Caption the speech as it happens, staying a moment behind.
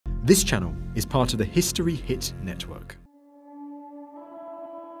This channel is part of the History Hit network.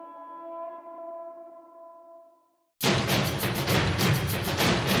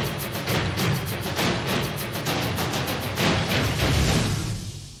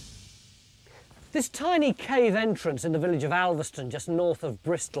 This tiny cave entrance in the village of Alveston, just north of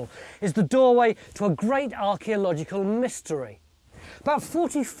Bristol, is the doorway to a great archaeological mystery. About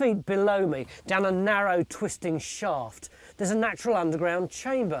 40 feet below me, down a narrow twisting shaft, there's a natural underground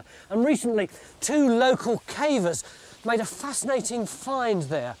chamber, and recently 2 local cavers made a fascinating find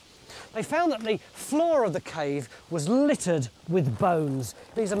there. They found that the floor of the cave was littered with bones.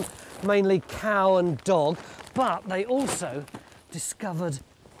 These are mainly cow and dog, but they also discovered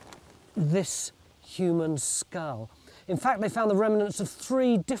this human skull. In fact, they found the remnants of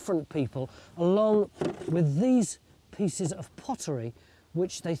 3 different people, along with these pieces of pottery,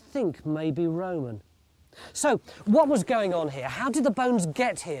 which they think may be Roman. So, what was going on here? How did the bones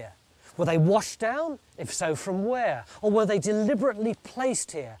get here? Were they washed down? If so, from where? Or were they deliberately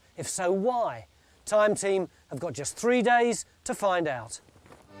placed here? If so, why? Time Team have got just 3 days to find out.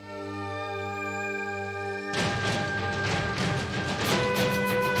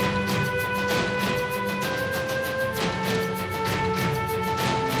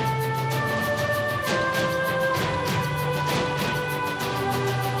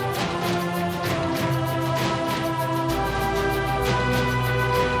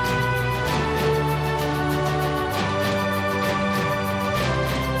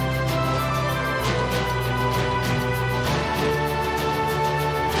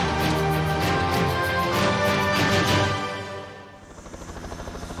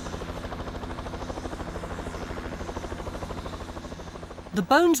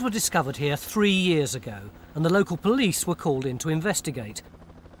 The bones were discovered here 3 years ago, and the local police were called in to investigate.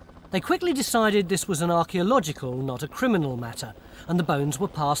 They quickly decided this was an archaeological, not a criminal matter, and the bones were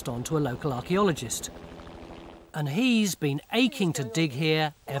passed on to a local archaeologist. And he's been aching to dig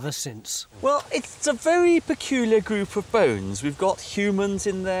here ever since. Well, it's a very peculiar group of bones. We've got humans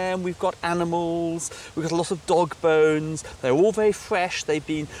in there, and we've got animals, we've got a lot of dog bones. They're all very fresh.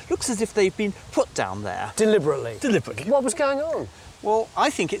 Looks as if they've been put down there. Deliberately? Deliberately. What was going on? Well, I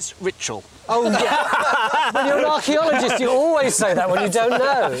think it's ritual. Oh, yeah. When you're an archaeologist, you always say that when you don't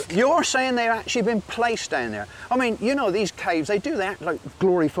know. You're saying they've actually been placed down there. I mean, you know, these caves, they act like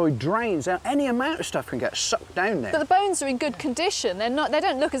glorified drains. Any amount of stuff can get sucked down there. But the bones are in good condition. They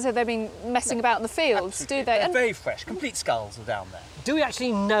don't look as if they've been messing about in the fields, Absolutely. do they? They're very fresh. Complete skulls are down there. Do we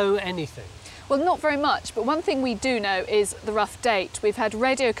actually know anything? Well, not very much, but one thing we do know is the rough date. We've had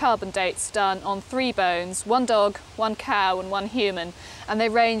radiocarbon dates done on 3 bones, 1 dog, 1 cow and 1 human, and they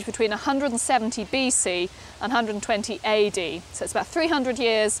range between 170 BC and 120 AD. So it's about 300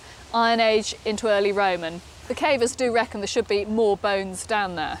 years, Iron Age into early Roman. The cavers do reckon there should be more bones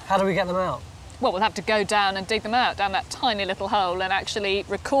down there. How do we get them out? Well, we'll have to go down and dig them out, down that tiny little hole, and actually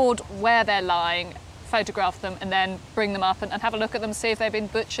record where they're lying, photograph them, and then bring them up and have a look at them, see if they've been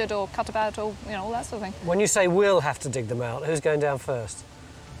butchered or cut about or, you know, all that sort of thing. When you say we'll have to dig them out, who's going down first?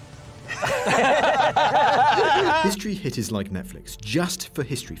 History Hit is like Netflix, just for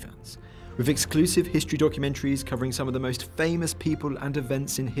history fans. With exclusive history documentaries covering some of the most famous people and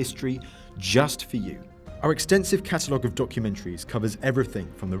events in history, just for you. Our extensive catalogue of documentaries covers everything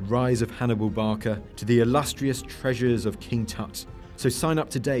from the rise of Hannibal Barca to the illustrious treasures of King Tut. So sign up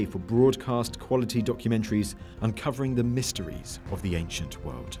today for broadcast quality documentaries uncovering the mysteries of the ancient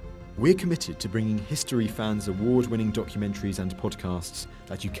world. We're committed to bringing history fans award-winning documentaries and podcasts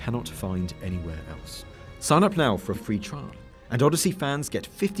that you cannot find anywhere else. Sign up now for a free trial, and Odyssey fans get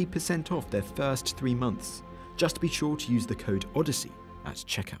 50% off their first 3 months. Just be sure to use the code Odyssey at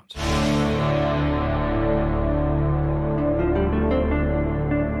checkout.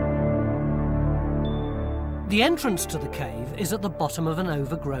 The entrance to the cave is at the bottom of an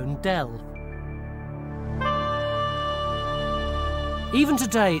overgrown dell. Even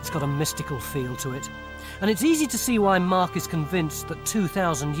today, it's got a mystical feel to it, and it's easy to see why Mark is convinced that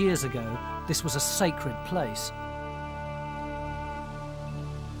 2,000 years ago, this was a sacred place.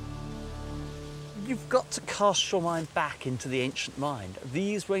 You've got to cast your mind back into the ancient mind.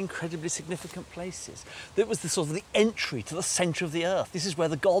 These were incredibly significant places. It was the sort of the entry to the centre of the earth. This is where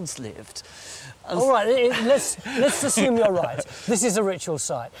the gods lived. And all right, let's assume you're right. This is a ritual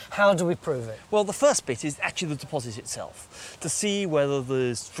site. How do we prove it? Well, the first bit is actually the deposit itself, to see whether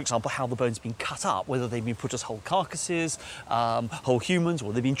there's, for example, how the bones have been cut up, whether they've been put as whole carcasses, whole humans,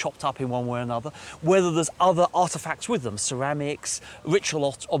 or they've been chopped up in one way or another, whether there's other artefacts with them, ceramics,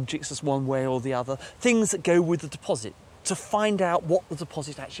 ritual objects as one way or the other, things that go with the deposit. to find out what the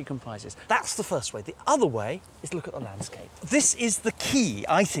deposit actually comprises. That's the first way. The other way is to look at the landscape. This is the key,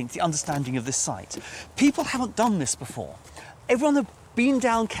 I think, the understanding of this site. People haven't done this before. Everyone has been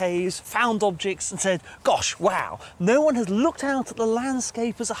down caves, found objects and said, gosh, wow. No one has looked out at the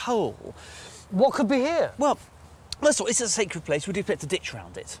landscape as a whole. What could be here? Well, first of all, it's a sacred place. We'd expect a ditch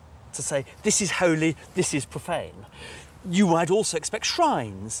around it to say, this is holy, this is profane. You might also expect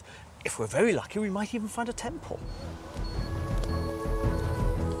shrines. If we're very lucky, we might even find a temple.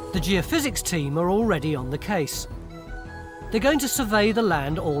 The geophysics team are already on the case. They're going to survey the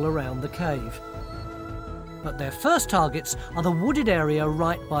land all around the cave. But their first targets are the wooded area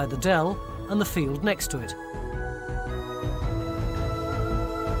right by the dell and the field next to it.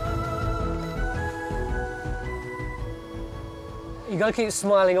 You've got to keep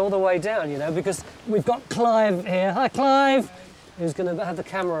smiling all the way down, you know, because we've got Clive here. Hi, Clive! Who's going to have the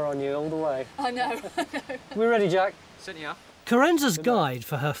camera on you all the way. I know. We're ready, Jack. Sitting up. Carenza's guide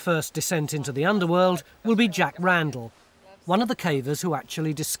for her first descent into the underworld will be Jack Randall, one of the cavers who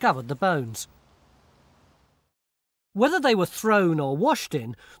actually discovered the bones. Whether they were thrown or washed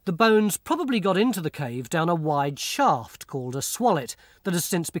in, the bones probably got into the cave down a wide shaft called a swallet that has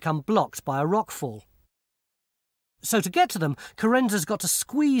since become blocked by a rockfall. So to get to them, Carenza's got to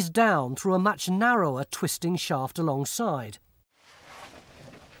squeeze down through a much narrower twisting shaft alongside.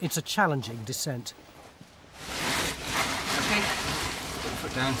 It's a challenging descent. Okay.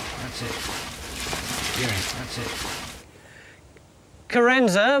 Foot down. That's it. Steering. That's it.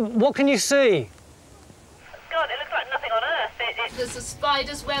 Carenza, what can you see? God, it looks like nothing on Earth. There's a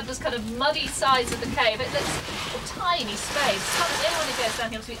spider's web, there's kind of muddy sides of the cave. It looks a tiny space. Anyone who goes down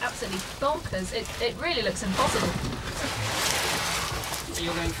here must be absolutely bonkers. It really looks impossible. So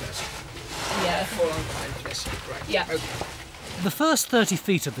you're going first? Yeah. Fall on behind this. Right. Yeah. Okay. The first 30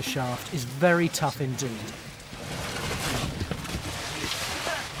 feet of the shaft is very tough indeed.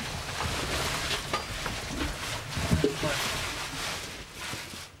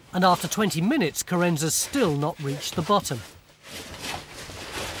 And after 20 minutes, Carenza's still not reached the bottom.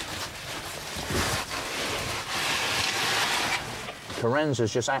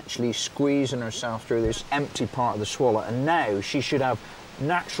 Carenza's just actually squeezing herself through this empty part of the swallow, and now she should have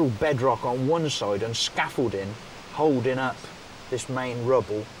natural bedrock on one side and scaffolding holding up this main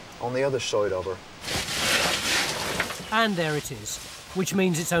rubble on the other side of her. And there it is, which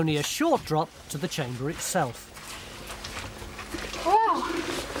means it's only a short drop to the chamber itself. Wow.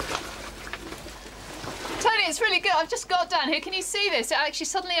 Tony, it's really good. I've just got down here. Can you see this? It actually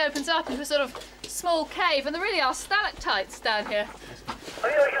suddenly opens up into a sort of small cave, and there really are stalactites down here. Oh,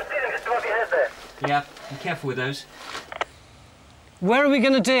 you can see them just above your head there. Yeah, be careful with those. Where are we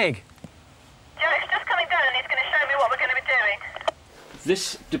going to dig? Jack's just coming down and he's going to show me what we're going to be doing.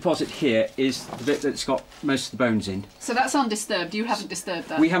 This deposit here is the bit that's got most of the bones in. So that's undisturbed. You haven't disturbed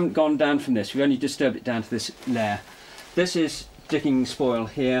that. We haven't gone down from this. We only disturbed it down to this layer. This is digging spoil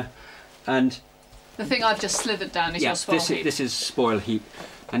here, and the thing I've just slithered down is your spoil heap. This is spoil heap.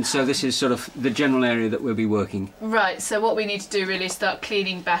 And so this is sort of the general area that we'll be working. Right, so what we need to do really is start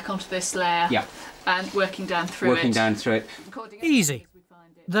cleaning back onto this layer. Yeah. And working down through it. Working down through it. Easy.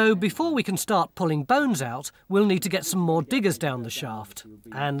 Though before we can start pulling bones out, we'll need to get some more diggers down the shaft.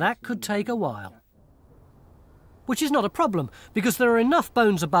 And that could take a while. Which is not a problem, because there are enough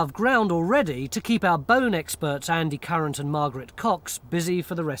bones above ground already to keep our bone experts Andy Currant and Margaret Cox busy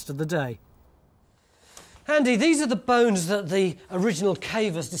for the rest of the day. Andy, these are the bones that the original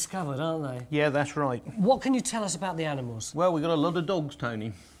cavers discovered, aren't they? Yeah, that's right. What can you tell us about the animals? Well, we've got a lot of dogs,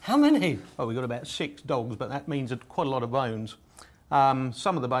 Tony. How many? Well, we've got about 6 dogs, but that means quite a lot of bones.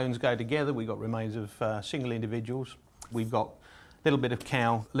 Some of the bones go together. We've got remains of single individuals. We've got a little bit of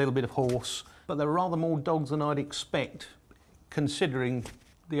cow, a little bit of horse, but there are rather more dogs than I'd expect, considering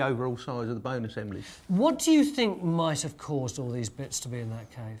the overall size of the bone assemblies. What do you think might have caused all these bits to be in that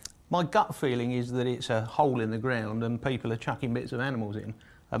cave? My gut feeling is that it's a hole in the ground and people are chucking bits of animals in.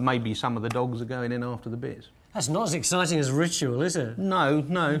 And maybe some of the dogs are going in after the bits. That's not as exciting as ritual, is it?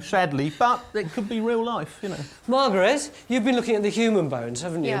 No, sadly, but it could be real life, you know. Margaret, you've been looking at the human bones,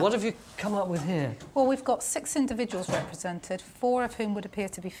 haven't you? Yeah. What have you come up with here? Well, we've got 6 individuals represented, 4 of whom would appear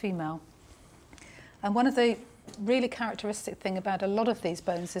to be female. And one of the really characteristic thing about a lot of these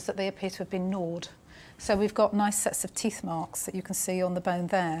bones is that they appear to have been gnawed. So we've got nice sets of teeth marks that you can see on the bone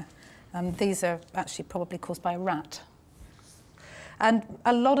there. These are actually probably caused by a rat. And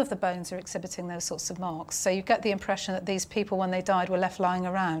a lot of the bones are exhibiting those sorts of marks. So you get the impression that these people, when they died, were left lying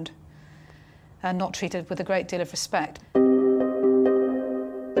around and not treated with a great deal of respect.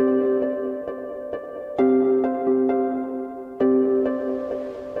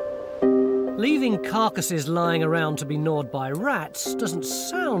 Leaving carcasses lying around to be gnawed by rats doesn't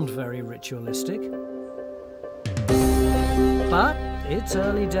sound very ritualistic. But it's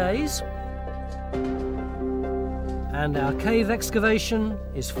early days, and our cave excavation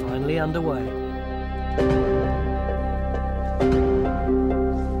is finally underway.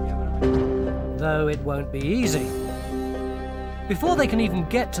 Though it won't be easy. Before they can even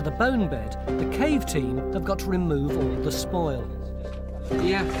get to the bone bed, the cave team have got to remove all the spoil.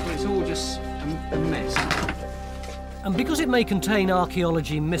 Yeah, well, it's all just a mess. And because it may contain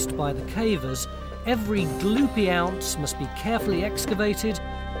archaeology missed by the cavers, every gloopy ounce must be carefully excavated,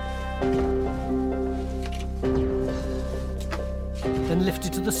 then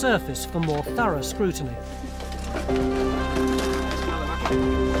lifted to the surface for more thorough scrutiny.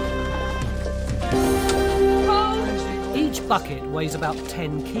 Each bucket weighs about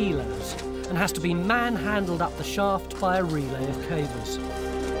 10 kilos and has to be manhandled up the shaft by a relay of cavers.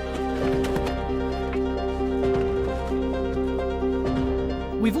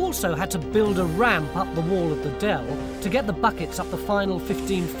 We've also had to build a ramp up the wall of the dell to get the buckets up the final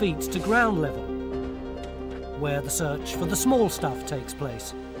 15 feet to ground level, where the search for the small stuff takes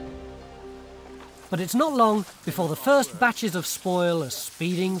place. But it's not long before the first batches of spoil are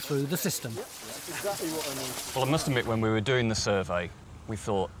speeding through the system. Well, I must admit, when we were doing the survey, we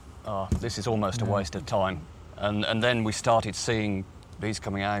thought, oh, this is almost a waste of time. And then we started seeing these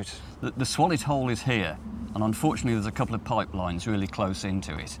coming out. The swallow hole is here, and unfortunately there's a couple of pipelines really close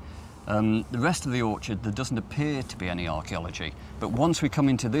into it. The rest of the orchard, there doesn't appear to be any archaeology. But once we come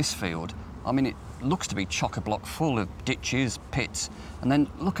into this field, I mean, it looks to be chock-a-block full of ditches, pits, and then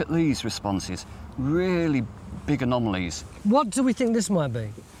look at these responses. Really big anomalies. What do we think this might be?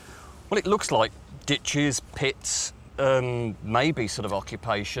 Well, it looks like ditches, pits, maybe sort of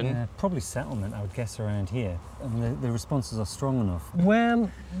occupation. Yeah, probably settlement, I would guess, around here. And the responses are strong enough.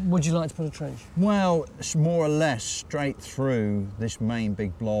 Where would you like to put a trench? Well, it's more or less straight through this main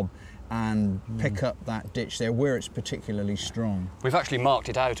big blob and pick up that ditch there where it's particularly strong. We've actually marked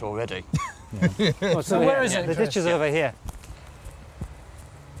it out already. Well, so where is it? The ditch is over here.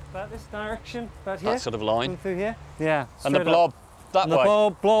 About this direction, about here. That sort of line. Through here. Yeah. And the blob that way.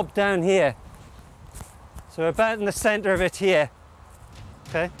 The blob down here. So we're about in the centre of it here.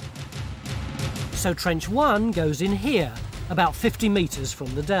 Okay. So trench 1 goes in here, about 50 metres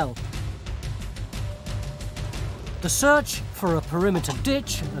from the dell. The search for a perimeter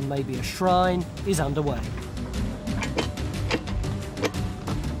ditch and maybe a shrine is underway.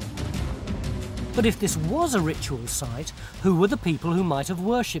 But if this was a ritual site, who were the people who might have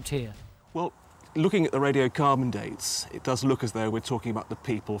worshipped here? Well, looking at the radiocarbon dates, it does look as though we're talking about the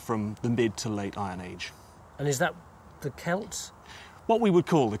people from the mid to late Iron Age. And is that the Celts? What we would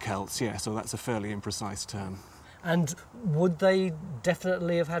call the Celts, yeah, so that's a fairly imprecise term. And would they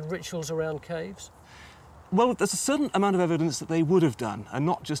definitely have had rituals around caves? Well, there's a certain amount of evidence that they would have done, and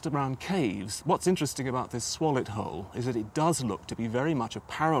not just around caves. What's interesting about this swallow hole is that it does look to be very much a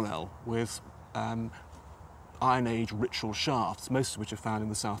parallel with Iron Age ritual shafts, most of which are found in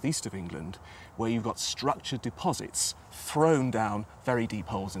the southeast of England, where you've got structured deposits thrown down very deep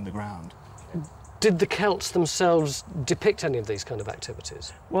holes in the ground. Did the Celts themselves depict any of these kind of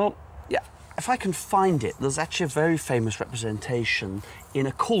activities? Well, yeah, if I can find it, there's actually a very famous representation in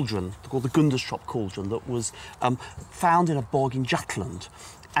a cauldron called the Gunderstrop cauldron that was found in a bog in Jutland.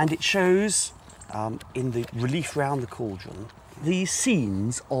 And it shows, in the relief round the cauldron, these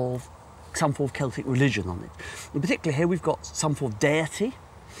scenes of some form of Celtic religion on it. In particular, here we've got some form of deity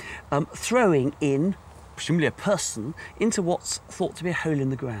throwing in, presumably a person, into what's thought to be a hole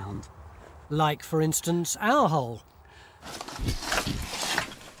in the ground. Like, for instance, our hole.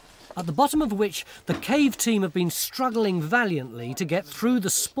 At the bottom of which the cave team have been struggling valiantly to get through the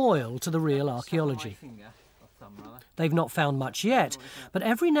spoil to the real archaeology. They've not found much yet, but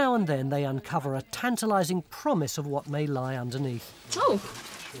every now and then they uncover a tantalising promise of what may lie underneath. Oh!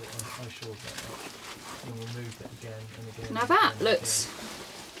 Now that looks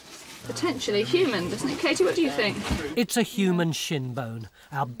potentially human, doesn't it? Katie, what do you think? It's a human shin bone,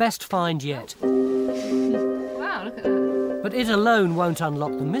 our best find yet. Wow, look at that. But it alone won't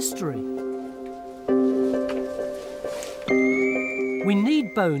unlock the mystery. We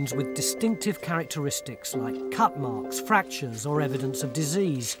need bones with distinctive characteristics like cut marks, fractures, or evidence of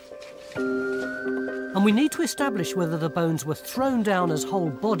disease. And we need to establish whether the bones were thrown down as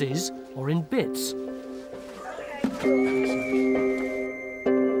whole bodies or in bits.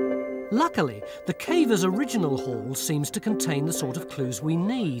 Luckily, the cave's original hall seems to contain the sort of clues we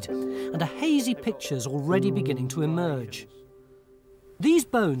need, and a hazy picture's already beginning to emerge. These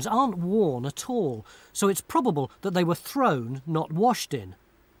bones aren't worn at all, so it's probable that they were thrown, not washed in.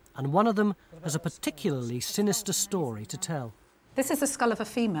 and one of them has a particularly sinister story to tell. This is the skull of a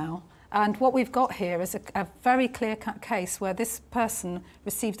female, and what we've got here is a very clear-cut case where this person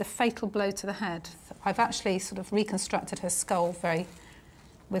received a fatal blow to the head. I've actually sort of reconstructed her skull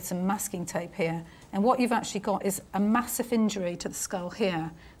with some masking tape here, and what you've actually got is a massive injury to the skull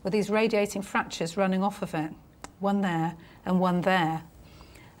here, with these radiating fractures running off of it, one there and one there.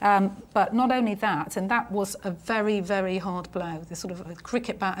 But not only that, and that was a very, very hard blow, this sort of a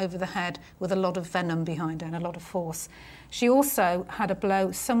cricket bat over the head with a lot of venom behind it and a lot of force. She also had a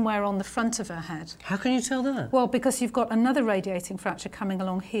blow somewhere on the front of her head. How can you tell that? Well, because you've got another radiating fracture coming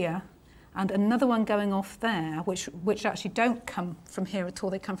along here and another one going off there, which actually don't come from here at all,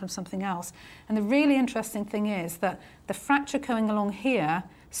 they come from something else. And the really interesting thing is that the fracture going along here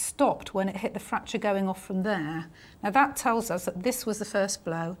stopped when it hit the fracture going off from there. Now that tells us that this was the first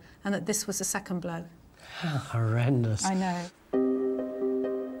blow and that this was the second blow. How horrendous. I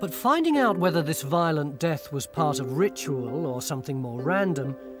know. But finding out whether this violent death was part of ritual or something more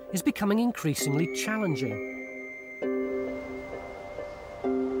random is becoming increasingly challenging.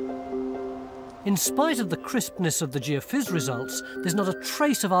 In spite of the crispness of the geophys results, there's not a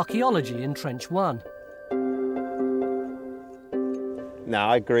trace of archaeology in Trench 1. No,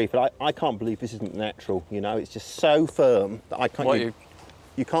 I agree, but I can't believe this isn't natural, you know, it's just so firm that I can't...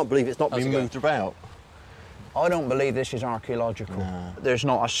 You can't believe it's not been moved about. I don't believe this is archaeological. No. There's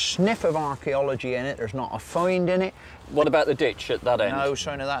not a sniff of archaeology in it, there's not a find in it. What about the ditch at that end? No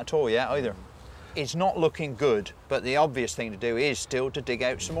sign of that at all yet either. It's not looking good, but the obvious thing to do is still to dig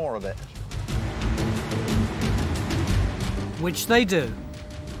out some more of it. Which they do,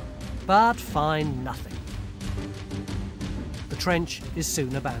 but find nothing. The trench is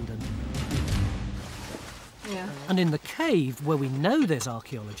soon abandoned. Yeah. And in the cave, where we know there's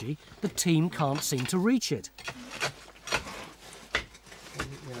archaeology, the team can't seem to reach it.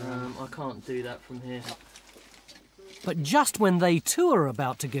 I can't do that from here. But just when they too are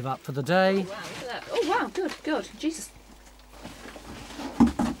about to give up for the day... Oh, wow, look at that. Oh, wow, good, good. Jesus.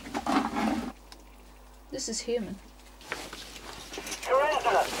 This is human.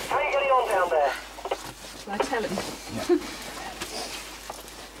 Teresa, how are you getting on down there? Shall I tell him? Yeah.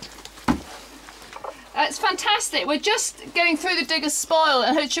 It's fantastic. We're just going through the digger's spoil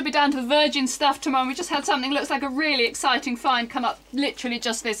and it should be down to virgin stuff tomorrow. We just had something that looks like a really exciting find come up literally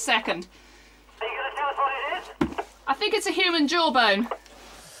just this second. Are you going to tell us what it is? I think it's a human jawbone.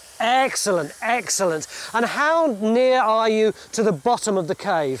 Excellent, excellent. And how near are you to the bottom of the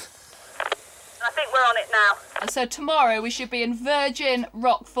cave? I think we're on it now. And so tomorrow we should be in virgin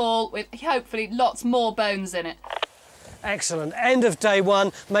rockfall with hopefully lots more bones in it. Excellent. End of day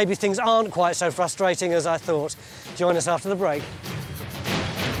one. Maybe things aren't quite so frustrating as I thought. Join us after the break.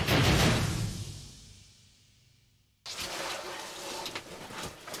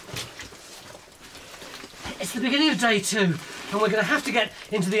 It's the beginning of day two, and we're going to have to get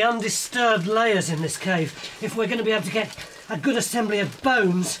into the undisturbed layers in this cave if we're going to be able to get a good assembly of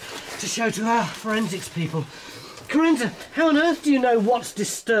bones to show to our forensics people. Corinda, how on earth do you know what's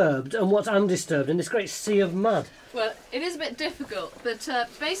disturbed and what's undisturbed in this great sea of mud? Well, it is a bit difficult, but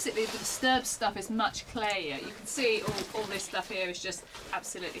basically the disturbed stuff is much clayier. You can see all this stuff here is just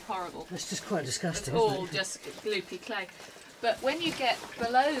absolutely horrible. It's just quite disgusting, It's isn't all it? just gloopy clay. But when you get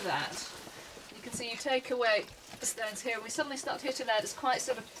below that, you can see you take away the stones here and we suddenly start to hit a layer that's quite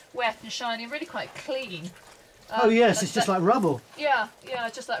sort of wet and shiny and really quite clean. Oh yes, it's just like rubble. Yeah,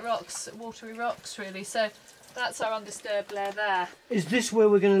 just like rocks, watery rocks really. So that's our undisturbed layer there. Is this where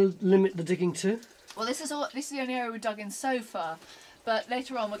we're going to limit the digging to? Well, this is the only area we've dug in so far, but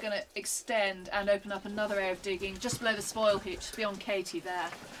later on we're going to extend and open up another area of digging just below the spoil heap, just beyond Katie there.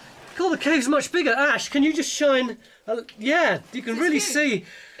 God, the cave's much bigger. Ash, can you just shine... yeah, you can really see...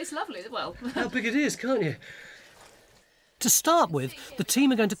 It's lovely, well. how big it is, can't you? To start with, the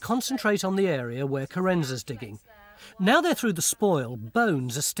team are going to concentrate on the area where Carenza's digging. Now they're through the spoil,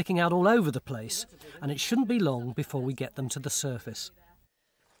 bones are sticking out all over the place, and it shouldn't be long before we get them to the surface,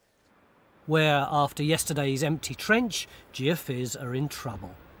 where, after yesterday's empty trench, geophys are in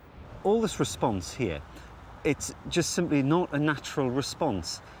trouble. All this response here, it's just simply not a natural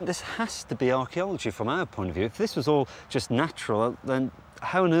response. This has to be archaeology from our point of view. If this was all just natural, then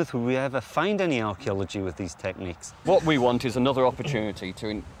how on earth would we ever find any archaeology with these techniques? What we want is another opportunity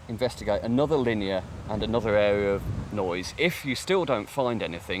to investigate another linear and another area of noise. If you still don't find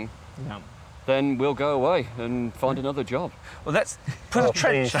anything, then we'll go away and find another job. Well, let's put a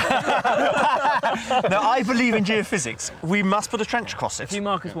trench. Now, I believe in geophysics. We must put a trench across it. If you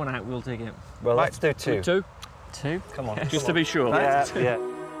mark us one out, we'll dig it. Well, let's do two. Two? Two? Come on. Just to be sure. Yeah.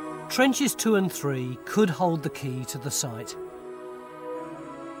 Trenches 2 and 3 could hold the key to the site.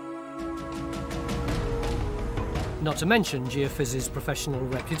 not to mention Geophys's professional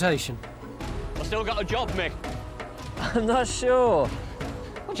reputation. I've still got a job, Mick. I'm not sure.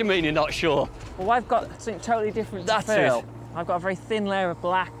 What do you mean you're not sure? Well, I've got something totally different to Phil. I've got a very thin layer of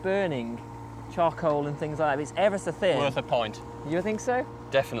black burning charcoal and things like that. It's ever so thin. Worth a point. You think so?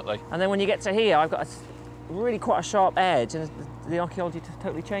 Definitely. And then when you get to here, I've got really quite a sharp edge, and the archaeology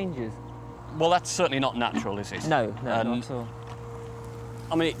totally changes. Well, that's certainly not natural, is it? No, not at all.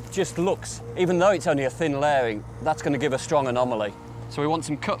 I mean, it just looks, even though it's only a thin layering, that's going to give a strong anomaly. So we want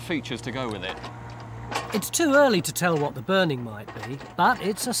some cut features to go with it. It's too early to tell what the burning might be, but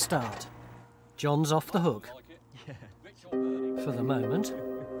it's a start. John's off the hook. For the moment.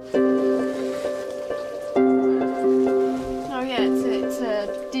 Oh yeah, it's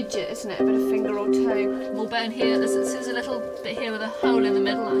a digit, isn't it? A bit of finger or toe. More bone here. There's a little bit here with a hole in the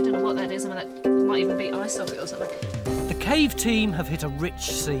middle. I don't know what that is. I mean, that might even be eye socket or something. The cave team have hit a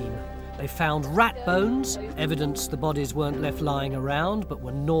rich seam. They found rat bones, evidence the bodies weren't left lying around but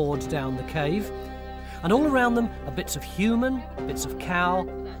were gnawed down the cave. And all around them are bits of human, bits of cow,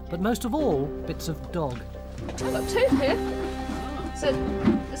 but most of all, bits of dog. I've got a tooth here.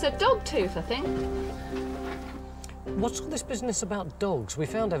 It's a dog tooth, I think. What's all this business about dogs? We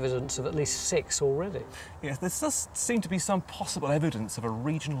found evidence of at least 6 already. Yes, there does seem to be some possible evidence of a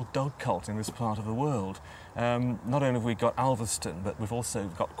regional dog cult in this part of the world. Not only have we got Alveston, but we've also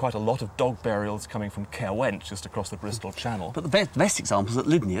got quite a lot of dog burials coming from Caerwent, just across the Bristol Channel. But the best example is at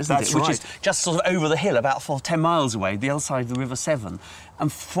Lydney, isn't That's it? Which right. is just sort of over the hill, about 10 miles away, the other side of the River Severn.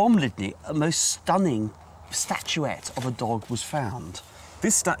 And from Lydney, a most stunning statuette of a dog was found.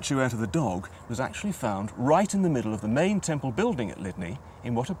 This statuette of the dog was actually found right in the middle of the main temple building at Lydney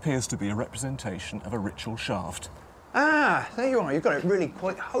in what appears to be a representation of a ritual shaft. Ah, there you are. You've got it really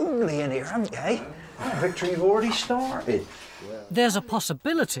quite homely in here, haven't you, eh? Oh, Victor, you've already started. There's a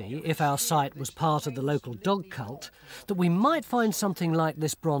possibility, if our site was part of the local dog cult, that we might find something like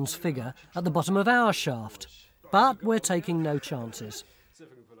this bronze figure at the bottom of our shaft. But we're taking no chances.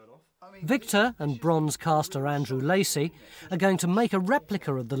 Victor and bronze caster Andrew Lacey are going to make a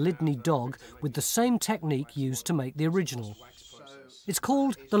replica of the Lydney dog with the same technique used to make the original. It's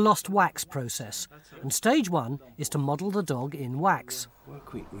called the lost wax process, and stage 1 is to model the dog in wax.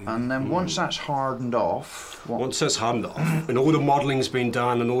 And then once that's hardened off... Once that's hardened off, and all the modelling's been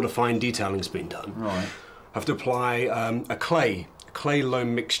done and all the fine detailing's been done, right. I have to apply a clay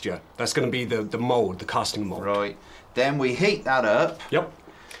loam mixture. That's going to be the mould, the casting mould. Right. Then we heat that up. Yep.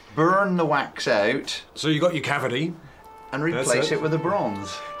 Burn the wax out. So you got your cavity. And replace it with the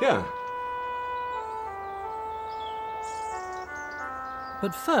bronze. Yeah.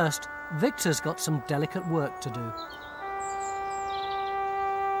 But first, Victor's got some delicate work to do.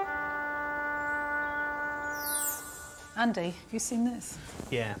 Andy, have you seen this?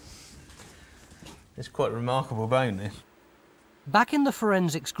 Yeah. It's quite a remarkable bone, this. Back in the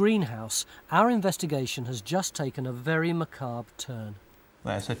forensics greenhouse, our investigation has just taken a very macabre turn.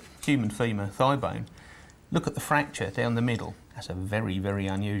 There's a human femur thigh bone. Look at the fracture down the middle. That's a very, very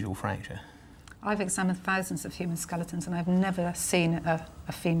unusual fracture. I've examined thousands of human skeletons and I've never seen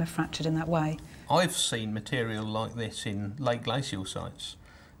a femur fractured in that way. I've seen material like this in late glacial sites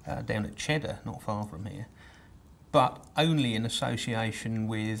down at Cheddar, not far from here, but only in association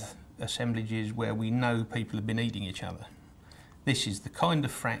with assemblages where we know people have been eating each other. This is the kind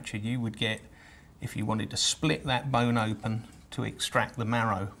of fracture you would get if you wanted to split that bone open to extract the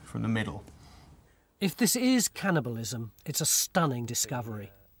marrow from the middle. If this is cannibalism, it's a stunning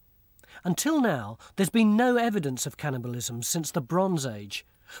discovery. Until now, there's been no evidence of cannibalism since the Bronze Age,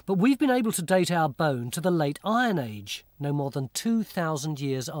 but we've been able to date our bone to the late Iron Age, no more than 2,000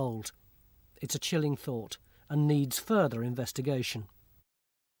 years old. It's a chilling thought and needs further investigation.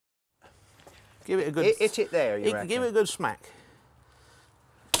 Give it a good... Hit it there, you reckon? Give it a good smack.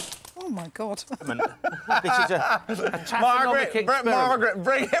 Oh my God. This is a Margaret,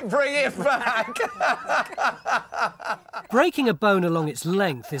 bring it back. Breaking a bone along its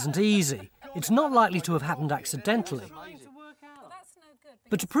length isn't easy. It's not likely to have happened accidentally.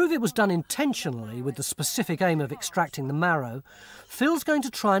 But to prove it was done intentionally with the specific aim of extracting the marrow, Phil's going to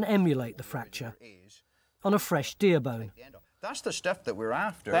try and emulate the fracture on a fresh deer bone. That's the stuff that we're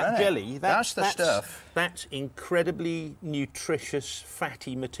after, That isn't jelly, it? That's the stuff. That's incredibly nutritious,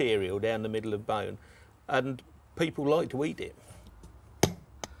 fatty material down the middle of bone, and people like to eat it.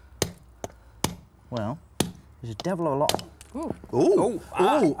 Well, there's a devil of a lot. Ooh. Ooh.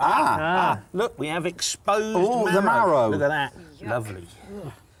 Look, we have exposed the marrow. Look at that. Lovely.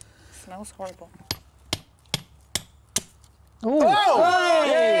 Smells horrible. Oh!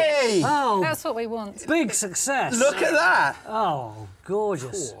 Hey! Oh, that's what we want. Big success. Look at that. Oh,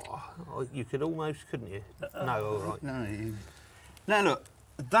 gorgeous. Oh, Well, you could almost, couldn't you? No, all right. No. Now look,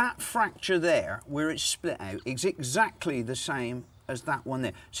 that fracture there, where it's split out, is exactly the same as that one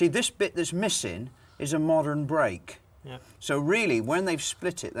there. See, this bit that's missing is a modern break. Yeah. So really, when they've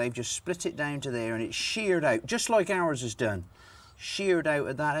split it, they've just split it down to there and it's sheared out, just like ours has done. Sheared out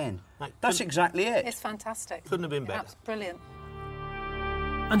at that end. That's exactly it. It's fantastic. Couldn't have been better. That's brilliant.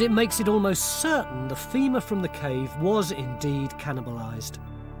 And it makes it almost certain the femur from the cave was indeed cannibalised.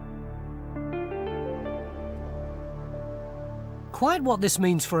 Quite what this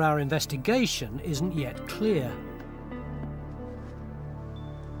means for our investigation isn't yet clear.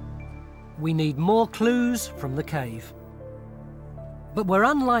 We need more clues from the cave. But we're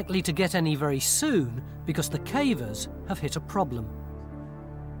unlikely to get any very soon because the cavers have hit a problem.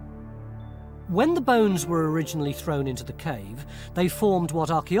 When the bones were originally thrown into the cave, they formed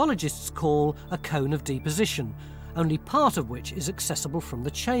what archaeologists call a cone of deposition, only part of which is accessible from the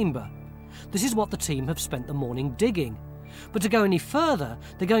chamber. This is what the team have spent the morning digging. But to go any further,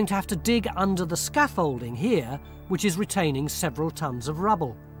 they're going to have to dig under the scaffolding here, which is retaining several tons of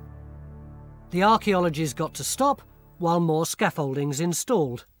rubble. The archaeology's got to stop while more scaffolding's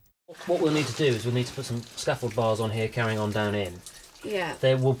installed. What we'll need to do is we'll need to put some scaffold bars on here carrying on down in. Yeah.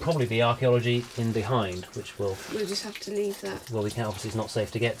 There will probably be archaeology in behind, which will... We'll just have to leave that. Well, we can't, obviously it's not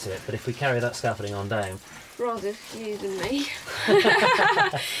safe to get to it, but if we carry that scaffolding on down... Rather you than me.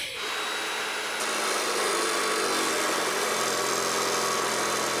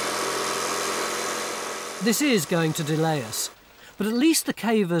 This is going to delay us, but at least the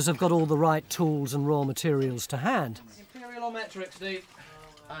cavers have got all the right tools and raw materials to hand. Imperial metric, Steve.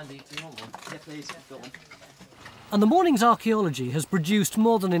 Andy, do you want one? Yeah, please. Got one. And the morning's archaeology has produced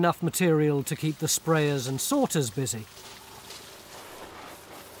more than enough material to keep the sprayers and sorters busy.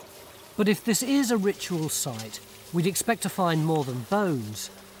 But if this is a ritual site, we'd expect to find more than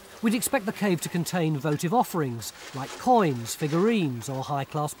bones. We'd expect the cave to contain votive offerings, like coins, figurines or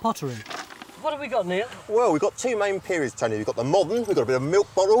high-class pottery. What have we got, Neil? Well, we've got two main periods, Tony. We've got the modern, we've got a bit of milk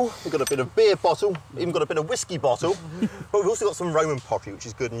bottle, we've got a bit of beer bottle, even got a bit of whiskey bottle, but we've also got some Roman pottery, which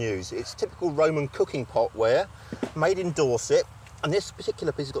is good news. It's typical Roman cooking potware, made in Dorset, and this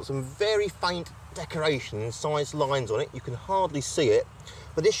particular piece has got some very faint decoration, sized lines on it. You can hardly see it,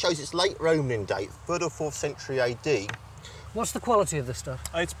 but this shows it's late Roman in date, 3rd or 4th century AD. What's the quality of this stuff?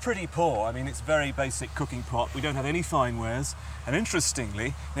 It's pretty poor. I mean, it's very basic cooking pot. We don't have any fine wares. And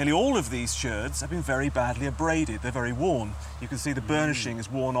interestingly, nearly all of these sherds have been very badly abraded. They're very worn. You can see the burnishing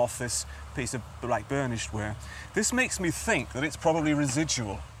has worn off this piece of black burnished ware. This makes me think that it's probably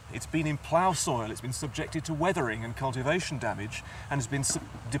residual. It's been in plough soil, it's been subjected to weathering and cultivation damage, and has been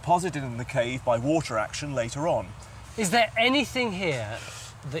deposited in the cave by water action later on. Is there anything here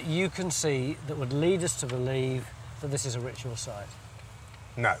that you can see that would lead us to believe that this is a ritual site?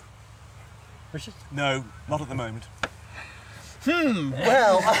 No. Richard? No, not at the moment.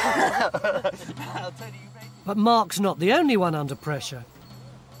 Well... But Mark's not the only one under pressure.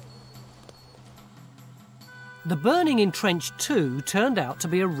 The burning in Trench 2 turned out to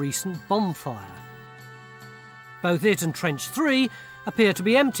be a recent bonfire. Both it and Trench 3 appear to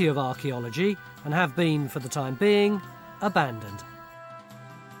be empty of archaeology and have been, for the time being, abandoned.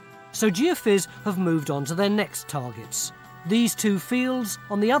 So Geophys have moved on to their next targets, these two fields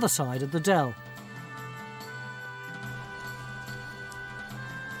on the other side of the dell.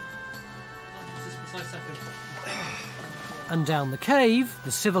 And down the cave,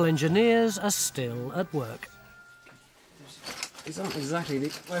 the civil engineers are still at work. These aren't exactly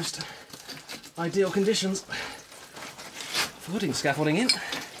the most ideal conditions for putting scaffolding in.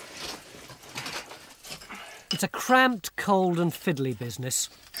 It's a cramped, cold and fiddly business,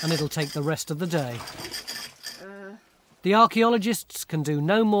 and it'll take the rest of the day. The archaeologists can do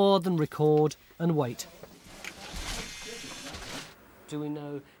no more than record and wait. Do we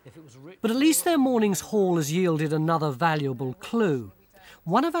know if it was But at least their morning's haul has yielded another valuable clue.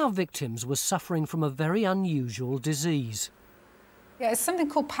 One of our victims was suffering from a very unusual disease. Yeah, it's something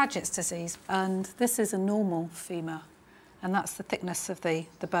called Paget's disease, and this is a normal femur, and that's the thickness of the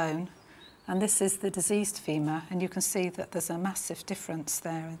bone. And this is the diseased femur, and you can see that there's a massive difference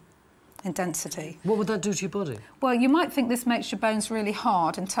there in density. What would that do to your body? Well, you might think this makes your bones really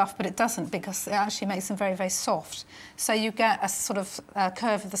hard and tough, but it doesn't, because it actually makes them very, very soft. So you get a sort of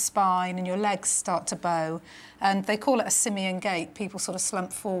curve of the spine and your legs start to bow, and they call it a simian gait. People sort of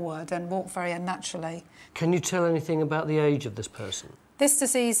slump forward and walk very unnaturally. Can you tell anything about the age of this person? This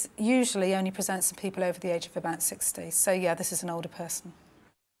disease usually only presents in people over the age of about 60. So, yeah, this is an older person.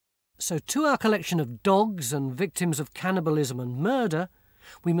 So to our collection of dogs and victims of cannibalism and murder,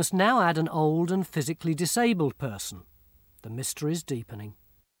 we must now add an old and physically disabled person. The mystery's deepening.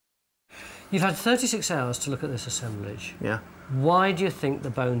 You've had 36 hours to look at this assemblage. Yeah. Why do you think the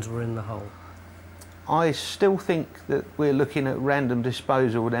bones were in the hole? I still think that we're looking at random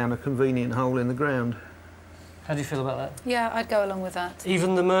disposal down a convenient hole in the ground. How do you feel about that? Yeah, I'd go along with that.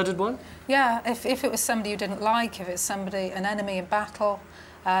 Even the murdered one? Yeah, if it was somebody you didn't like, if it's somebody, an enemy in battle,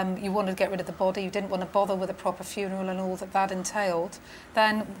 you wanted to get rid of the body, you didn't want to bother with a proper funeral and all that that entailed,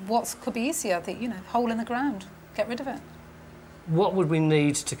 then what could be easier? The, you know, hole in the ground, get rid of it. What would we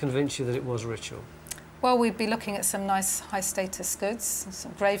need to convince you that it was ritual? Well, we'd be looking at some nice high-status goods,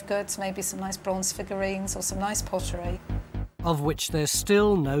 some grave goods, maybe some nice bronze figurines or some nice pottery. Of which there's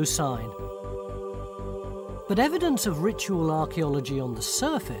still no sign. But evidence of ritual archaeology on the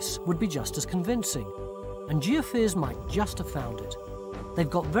surface would be just as convincing, and geophiles might just have found it. They've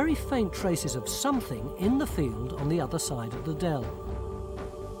got very faint traces of something in the field on the other side of the dell.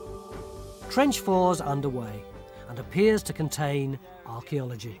 Trench 4's underway, and appears to contain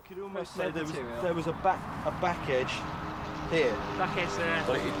archaeology. You could almost say there was a back edge here. Back edge there.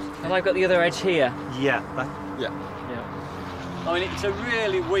 And I've got the other edge here. Yeah. I mean, it's a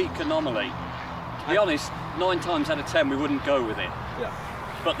really weak anomaly. To be honest, 9 times out of 10 we wouldn't go with it. Yeah.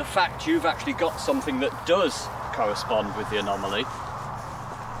 But the fact you've actually got something that does correspond with the anomaly,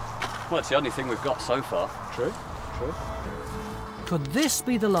 well, it's the only thing we've got so far. True. Could this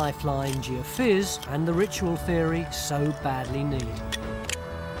be the lifeline geophys and the ritual theory so badly need?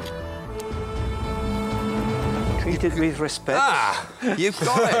 Treat it with respect. Ah, you've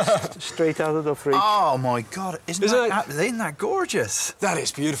got it. Straight out of the fridge. Oh my God, isn't that gorgeous? That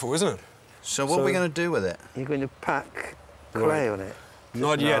is beautiful, isn't it? So what are we going to do with it? You're going to pack clay on it?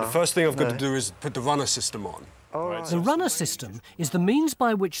 Not yet. The first thing I've got to do is put the runner system on. The runner system is the means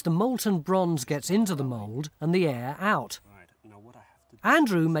by which the molten bronze gets into the mould and the air out.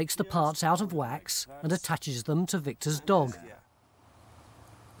 Andrew makes the parts out of wax and attaches them to Victor's dog.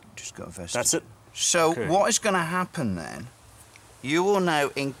 Just got a vest. That's it. So what is going to happen then? You will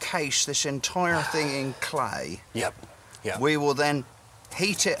now encase this entire thing in clay. Yep. We will then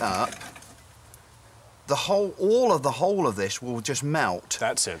heat it up. All of the whole of this will just melt.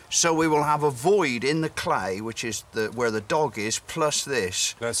 That's it. So we will have a void in the clay, which is where the dog is, plus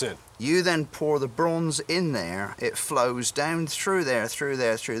this. That's it. You then pour the bronze in there. It flows down through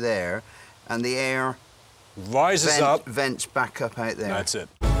there, and the air rises up, vents back up out there. That's it.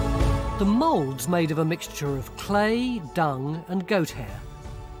 The mould's made of a mixture of clay, dung, and goat hair.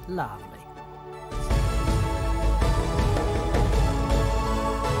 Lovely.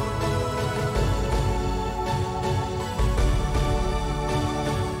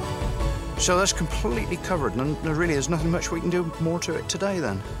 So that's completely covered, and there really is nothing much we can do more to it today,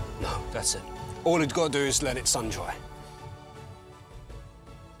 then? No, that's it. All we've got to do is let it sun dry.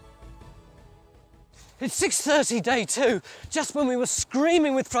 It's 6:30, day 2, just when we were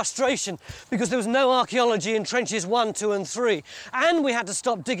screaming with frustration because there was no archaeology in trenches 1, 2 and 3. And we had to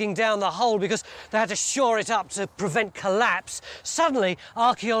stop digging down the hole because they had to shore it up to prevent collapse. Suddenly,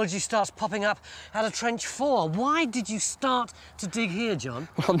 archaeology starts popping up out of trench 4. Why did you start to dig here, John?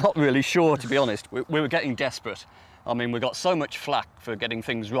 Well, I'm not really sure, to be honest. We were getting desperate. I mean, we got so much flack for getting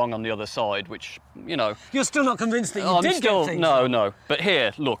things wrong on the other side, which, you know... You're still not convinced that you did get things wrong? No. But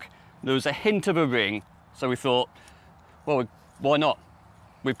here, look, there was a hint of a ring, so we thought, well, why not?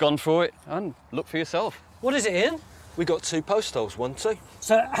 We've gone for it, and look for yourself. What is it, Ian? We got 2 post holes, 1, 2.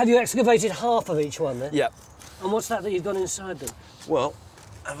 So, have you excavated half of each one, then? Yep. And what's that you've gone inside them? Well,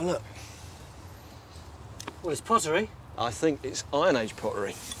 have a look. Well, it's pottery. I think it's Iron Age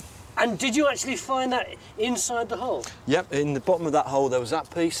pottery. And did you actually find that inside the hole? Yep, in the bottom of that hole there was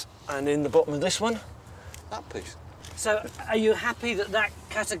that piece, and in the bottom of this one, that piece. So, are you happy that that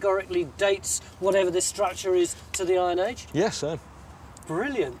categorically dates whatever this structure is to the Iron Age? Yes, sir.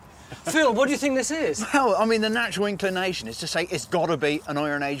 Brilliant. Phil, what do you think this is? Well, I mean, the natural inclination is to say it's got to be an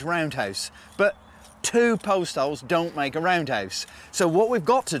Iron Age roundhouse, but 2 post holes don't make a roundhouse. So what we've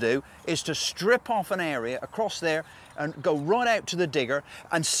got to do is to strip off an area across there and go right out to the digger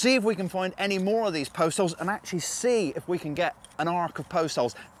and see if we can find any more of these post holes and actually see if we can get an arc of post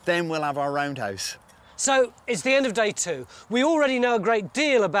holes. Then we'll have our roundhouse. So, it's the end of day 2. We already know a great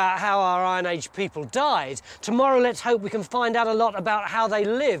deal about how our Iron Age people died. Tomorrow, let's hope we can find out a lot about how they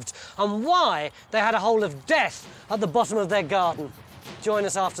lived and why they had a hole of death at the bottom of their garden. Join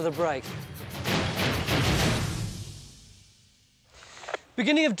us after the break.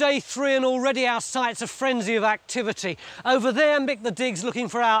 Beginning of day 3 and already our site's a frenzy of activity. Over there, Mick the Dig's looking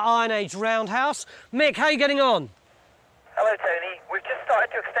for our Iron Age roundhouse. Mick, how are you getting on? Hello, Tony. We've just started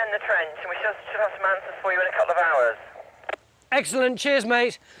to extend the trench and we should have some answers for you in a couple of hours. Excellent, cheers,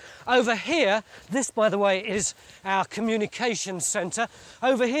 mate. Over here, this, by the way, is our communications centre.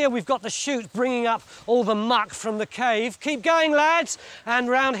 Over here, we've got the chute bringing up all the muck from the cave. Keep going, lads. And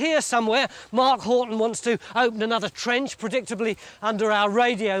round here somewhere, Mark Horton wants to open another trench, predictably under our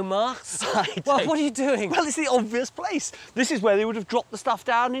radio masts. Well, what are you doing? Well, it's the obvious place. This is where they would have dropped the stuff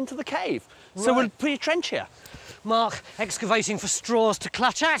down into the cave. So we'll put a trench here. Mark excavating for straws to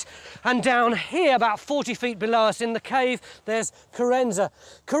clutch at, and down here, about 40 feet below us in the cave, there's Carenza.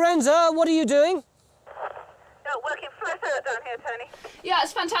 Carenza, what are you doing? Working flat out down here, Tony. Yeah,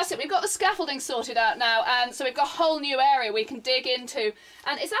 it's fantastic. We've got the scaffolding sorted out now, and so we've got a whole new area we can dig into,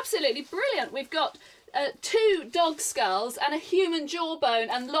 and it's absolutely brilliant. We've got 2 dog skulls and a human jawbone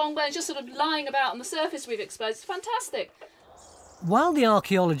and long bones just sort of lying about on the surface we've exposed. It's fantastic. While the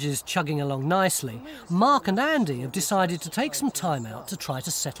archaeology is chugging along nicely, Mark and Andy have decided to take some time out to try to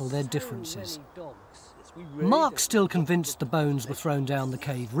settle their differences. Mark's still convinced the bones were thrown down the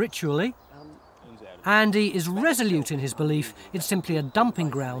cave ritually. Andy is resolute in his belief it's simply a dumping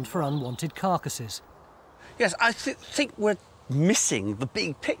ground for unwanted carcasses. Yes, I think we're missing the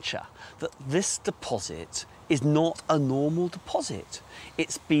big picture, that this deposit is not a normal deposit.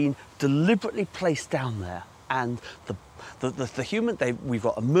 It's been deliberately placed down there, and the human, we've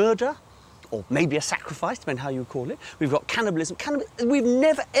got a murder, or maybe a sacrifice, depending how you call it. We've got cannibalism. We've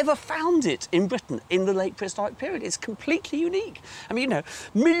never, ever found it in Britain in the late prehistoric period. It's completely unique. I mean, you know,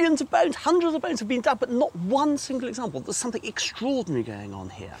 millions of bones, hundreds of bones have been dug, but not one single example. There's something extraordinary going on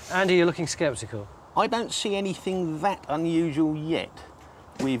here. Andy, you're looking sceptical. I don't see anything that unusual yet.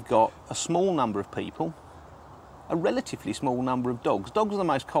 We've got a small number of people, a relatively small number of dogs. Dogs are the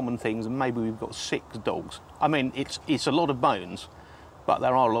most common things, and maybe we've got 6 dogs. I mean, it's a lot of bones, but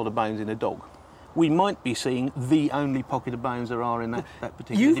there are a lot of bones in a dog. We might be seeing the only pocket of bones there are in that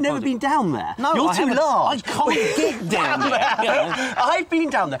particular You've deposit. never been down there? No, You're too large. I can't get down there. Yeah. I've been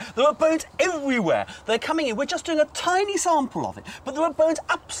down there. There are bones everywhere. They're coming in. We're just doing a tiny sample of it, but there are bones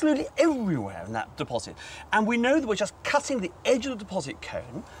absolutely everywhere in that deposit. And we know that we're just cutting the edge of the deposit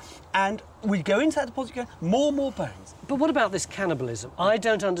cone, and we go into that deposit cone, more and more bones. But what about this cannibalism? I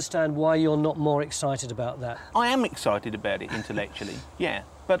don't understand why you're not more excited about that. I am excited about it intellectually, yeah.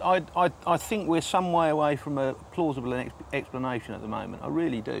 But I think we're some way away from a plausible explanation at the moment. I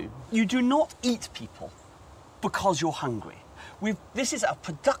really do. You do not eat people because you're hungry. This is a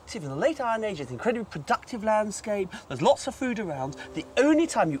productive, in the late Iron Age, it's an incredibly productive landscape. There's lots of food around. The only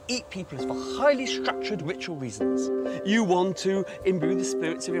time you eat people is for highly structured ritual reasons. You want to imbue the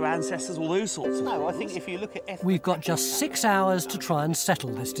spirits of your ancestors, all those sorts of things. No, I think if you look at... We've got just 6 hours to try and settle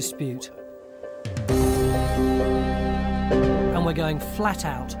this dispute. And we're going flat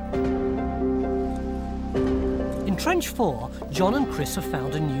out. In Trench 4, John and Chris have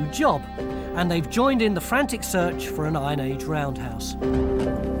found a new job, and they've joined in the frantic search for an Iron Age roundhouse.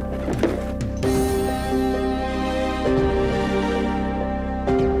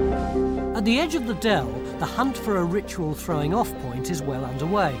 At the edge of the dell, the hunt for a ritual throwing off point is well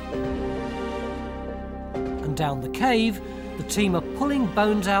underway. And down the cave, the team are pulling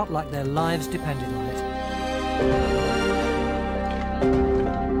bones out like their lives depended on it.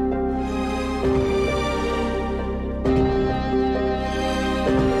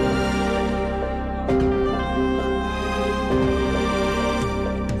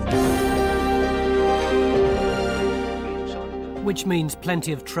 Which means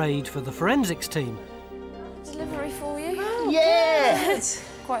plenty of trade for the forensics team. Delivery for you. Oh, yes!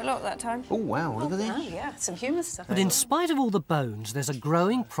 Quite a lot that time. Oh, wow, look at this. Oh, yeah, some human stuff. But in spite of all the bones, there's a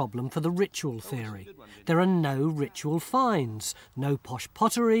growing problem for the ritual theory. There are no ritual finds, no posh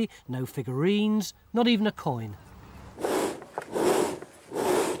pottery, no figurines, not even a coin.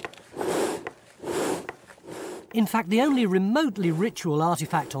 In fact, the only remotely ritual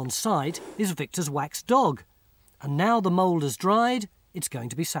artefact on site is Victor's wax dog. And now the mould has dried, it's going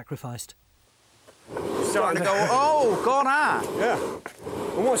to be sacrificed. Starting to go, oh, God, Yeah.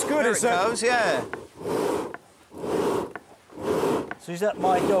 And what's good there is it that... goes, yeah. So is that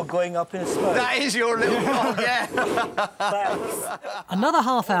my dog going up in smoke? That is your little dog, yeah. Another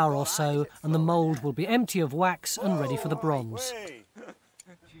half hour or so, and the mould will be empty of wax and ready for the bronze.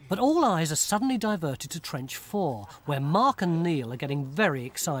 But all eyes are suddenly diverted to Trench 4, where Mark and Neil are getting very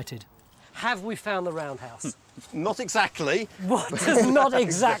excited. Have we found the roundhouse? Not exactly. What does not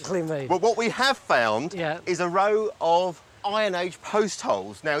exactly mean? Well, what we have found is a row of Iron Age post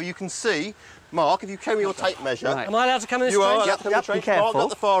holes. Now, you can see, Mark, if you carry your tape measure... Right. Am I allowed to come in this trench? trench? You are allowed to come in the trench. Mark at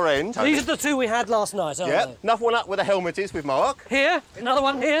the far end. These are the 2 we had last night, aren't they? Another one up where the helmet is with Mark. Here, another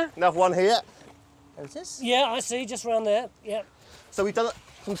one here. Another one here. There's this. Yeah, I see, just round there, yeah. So we've done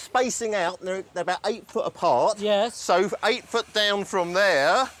some spacing out, and they're about 8 foot apart. Yes. So 8 foot down from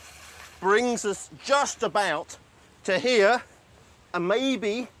there brings us just about to here, and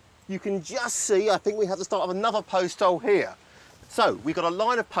maybe you can just see, I think we have the start of another post hole here. So we've got a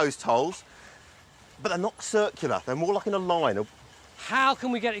line of post holes, but they're not circular, they're more like in a line. How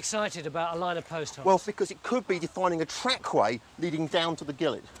can we get excited about a line of post holes? Well, because it could be defining a trackway leading down to the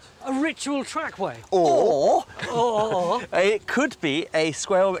gillet. A ritual trackway? Or Or it could be a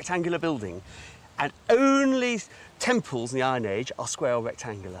square or rectangular building, and only temples in the Iron Age are square or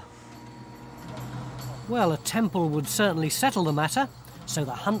rectangular. well, a temple would certainly settle the matter, so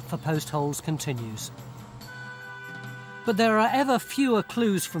the hunt for post holes continues. But there are ever fewer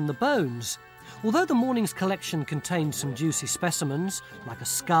clues from the bones. Although the morning's collection contained some juicy specimens, like a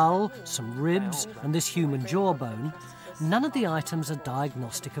skull, some ribs, and this human jawbone, none of the items are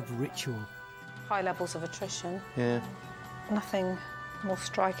diagnostic of ritual. High levels of attrition. Yeah. Nothing more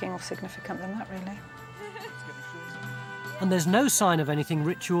striking or significant than that, really. And there's no sign of anything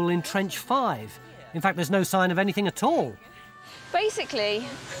ritual in Trench 5. In fact, there's no sign of anything at all. Basically,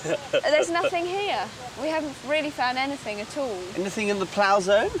 there's nothing here. We haven't really found anything at all. Anything in the plough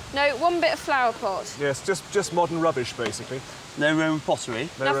zone? No, one bit of flower pot. Yes, just modern rubbish, basically. No Roman pottery?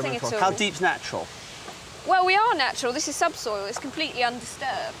 Nothing at all. How deep's natural? Well, we are natural. This is subsoil. It's completely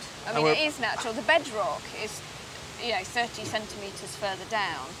undisturbed. I mean, it is natural. The bedrock is, 30 centimetres further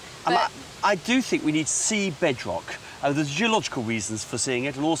down. But I do think we need to see bedrock. There's geological reasons for seeing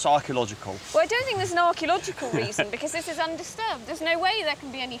it and also archaeological. well, I don't think there's an archaeological reason because this is undisturbed. There's no way there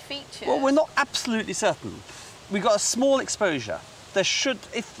can be any features. Well, we're not absolutely certain. We've got a small exposure. There should,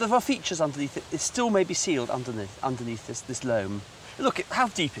 if there are features underneath it, it still may be sealed underneath this loam. Look, how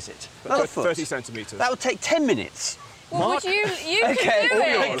deep is it? About 30 centimetres. That would take 10 minutes. Well, Mark? you okay, can do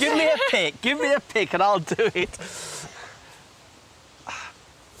it. Give me a pick. Give me a pick, and I'll do it.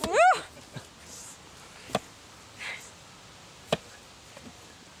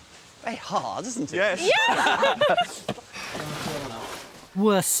 Very hard, isn't it? Yes. Yeah.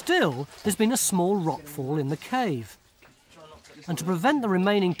 Worse still, there's been a small rockfall in the cave. And to prevent the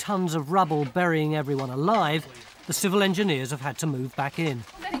remaining tons of rubble burying everyone alive, the civil engineers have had to move back in.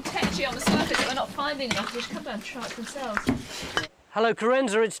 Getting tetchy on the surface that we're not finding enough. They should come down and try it themselves. Hello,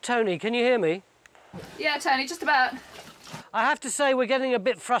 Carenza, it's Tony. Can you hear me? Yeah, Tony, just about. I have to say we're getting a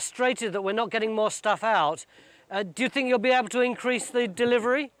bit frustrated that we're not getting more stuff out. Do you think you'll be able to increase the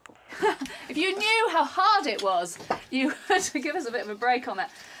delivery? If you knew how hard it was, you would give us a bit of a break on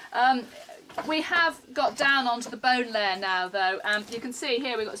that. We have got down onto the bone layer now, though, and you can see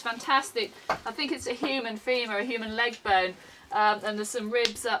here we've got this fantastic, I think it's a human femur, a human leg bone, and there's some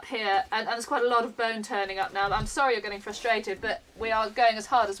ribs up here, and there's quite a lot of bone turning up now. I'm sorry you're getting frustrated, but we are going as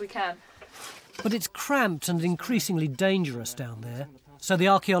hard as we can. But it's cramped and increasingly dangerous down there, so the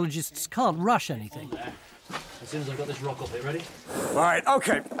archaeologists can't rush anything. As soon as I've got this rock up here, ready? Right,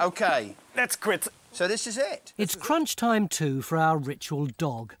 OK. OK. Let's quit. So this is it? It's crunch time too for our ritual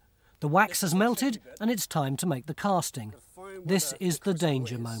dog. The wax has melted and it's time to make the casting. This is the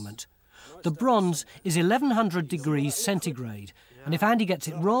danger moment. The bronze is 1100 degrees centigrade, and if Andy gets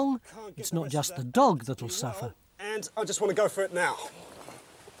it wrong, it's not just the dog that'll suffer. And I just want to go for it now.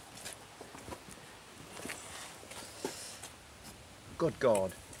 Good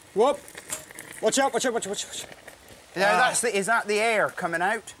God. Whoop! Watch out, watch out, watch out, watch out. Yeah, is that the air coming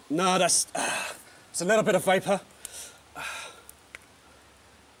out? No, it's a little bit of vapour.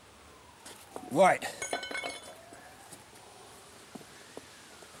 Right.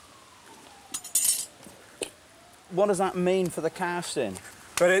 What does that mean for the casting?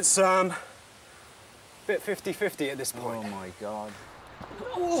 But it's a bit 50-50 at this point. Oh my God.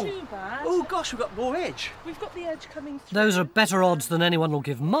 Oh, too bad. Oh gosh, we've got more edge. We've got the edge coming through. Those are better odds than anyone will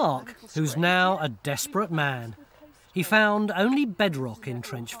give Mark, who's now a desperate man. He found only bedrock in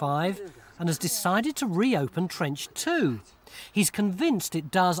Trench 5 and has decided to reopen Trench 2. He's convinced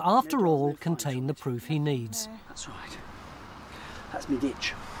it does, after all, contain the proof he needs. That's right. That's me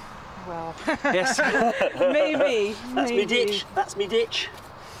ditch. Well, yes. maybe. That's me ditch. That's me ditch.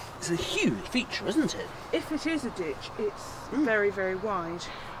 It's a huge feature, isn't it? If it is a ditch, it's very, very wide.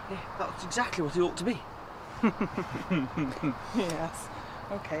 Yeah, that's exactly what it ought to be. Yes.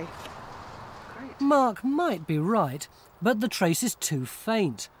 OK. Mark might be right, but the trace is too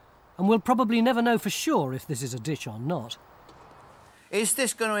faint, and we'll probably never know for sure if this is a ditch or not. Is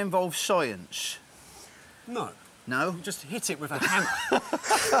this going to involve science? No. No? Just hit it with a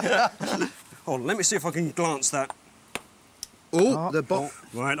hammer. Hold on, let me see if I can glance that. Oh, the bot.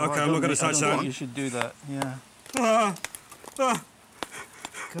 Right, OK, I'm not going to touch that one. You should do that, yeah. Ah! Ah!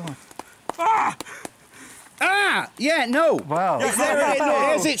 God. Ah! Ah! Yeah, no. Wow.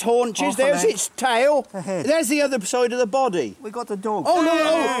 There's its haunches, there's its tail, there's the other side of the body. We got the dog. Oh,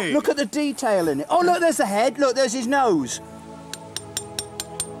 no, look at the detail in it. Oh, look, there's the head, look, there's his nose.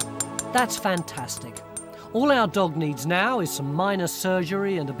 That's fantastic. All our dog needs now is some minor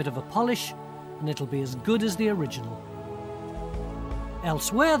surgery and a bit of a polish, and it'll be as good as the original.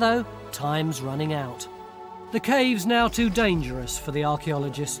 Elsewhere, though, time's running out. The cave's now too dangerous for the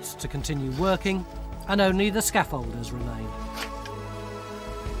archaeologists to continue working, and only the scaffolders remain.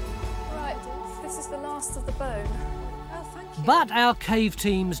 Right, this is the last of the bone. Oh, thank you. But our cave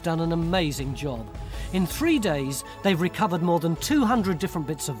team's done an amazing job. In 3 days, they've recovered more than 200 different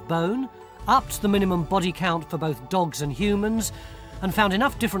bits of bone, upped the minimum body count for both dogs and humans, and found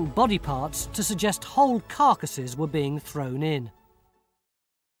enough different body parts to suggest whole carcasses were being thrown in.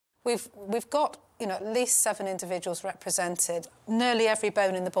 We've got, you know, at least 7 individuals represented. Nearly every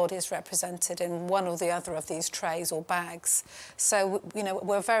bone in the body is represented in one or the other of these trays or bags. So, you know,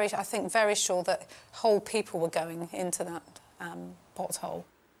 we're I think, very sure that whole people were going into that pothole.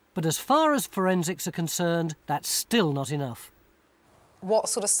 But as far as forensics are concerned, that's still not enough. What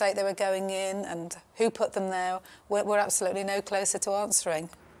sort of state they were going in and who put them there, we're absolutely no closer to answering.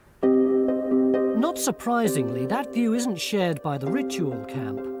 Not surprisingly, that view isn't shared by the ritual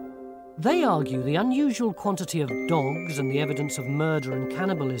camp. They argue the unusual quantity of dogs and the evidence of murder and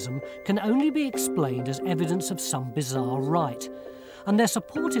cannibalism can only be explained as evidence of some bizarre rite, and they're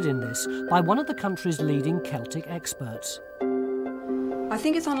supported in this by one of the country's leading Celtic experts. I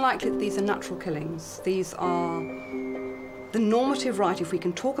think it's unlikely that these are natural killings. These are the normative rite, if we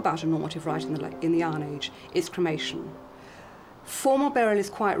can talk about a normative rite in the Iron Age, is cremation. Formal burial is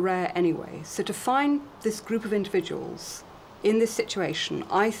quite rare anyway, so to find this group of individuals in this situation,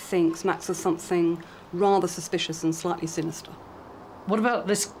 I think smacks of something rather suspicious and slightly sinister. What about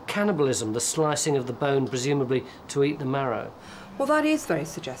this cannibalism, the slicing of the bone, presumably to eat the marrow? Well, that is very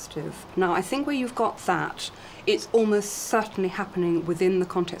suggestive. Now, I think where you've got that, it's almost certainly happening within the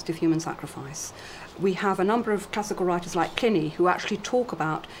context of human sacrifice. We have a number of classical writers like Pliny who actually talk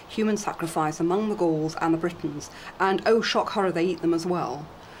about human sacrifice among the Gauls and the Britons, and oh, shock horror, they eat them as well.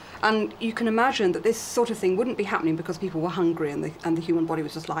 And you can imagine that this sort of thing wouldn't be happening because people were hungry and the human body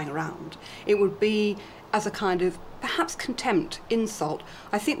was just lying around. It would be as a kind of, perhaps contempt, insult.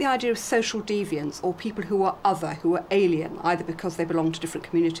 I think the idea of social deviants, or people who are other, who are alien, either because they belong to different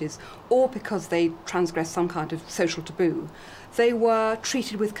communities or because they transgress some kind of social taboo, they were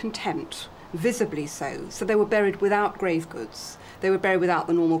treated with contempt, visibly so. So they were buried without grave goods. They were buried without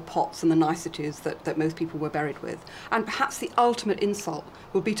the normal pots and the niceties that most people were buried with. And perhaps the ultimate insult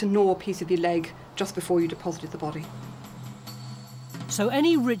would be to gnaw a piece of your leg just before you deposited the body. So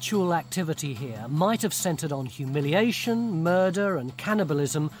any ritual activity here might have centred on humiliation, murder and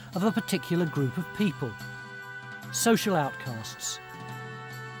cannibalism of a particular group of people. Social outcasts.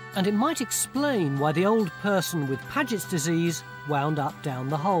 And it might explain why the old person with Paget's disease wound up down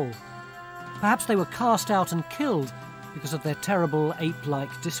the hole. Perhaps they were cast out and killed because of their terrible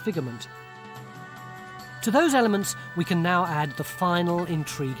ape-like disfigurement. To those elements, we can now add the final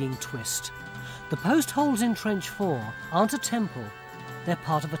intriguing twist. The post holes in Trench 4 aren't a temple, they're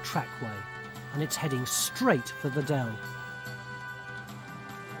part of a trackway, and it's heading straight for the dell.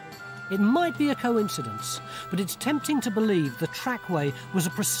 It might be a coincidence, but it's tempting to believe the trackway was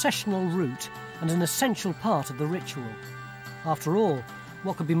a processional route and an essential part of the ritual. After all,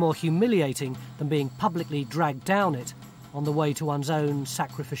 what could be more humiliating than being publicly dragged down it on the way to one's own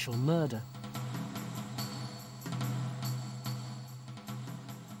sacrificial murder?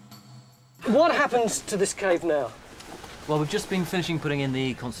 What happens to this cave now? Well, we've just been finishing putting in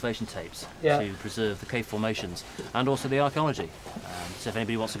the conservation tapes to preserve the cave formations and also the archaeology. So if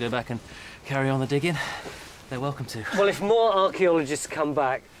anybody wants to go back and carry on the digging, they're welcome to. Well, if more archaeologists come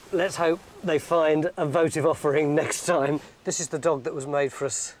back, let's hope they find a votive offering next time. This is the dog that was made for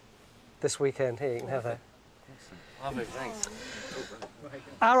us this weekend. Here, you can have that. Lovely, thanks.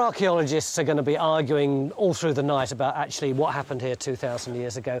 Our archaeologists are going to be arguing all through the night about actually what happened here 2,000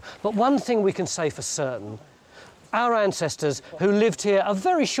 years ago. But one thing we can say for certain, our ancestors, who lived here a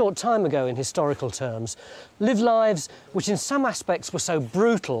very short time ago in historical terms, lived lives which in some aspects were so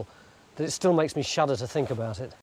brutal that it still makes me shudder to think about it.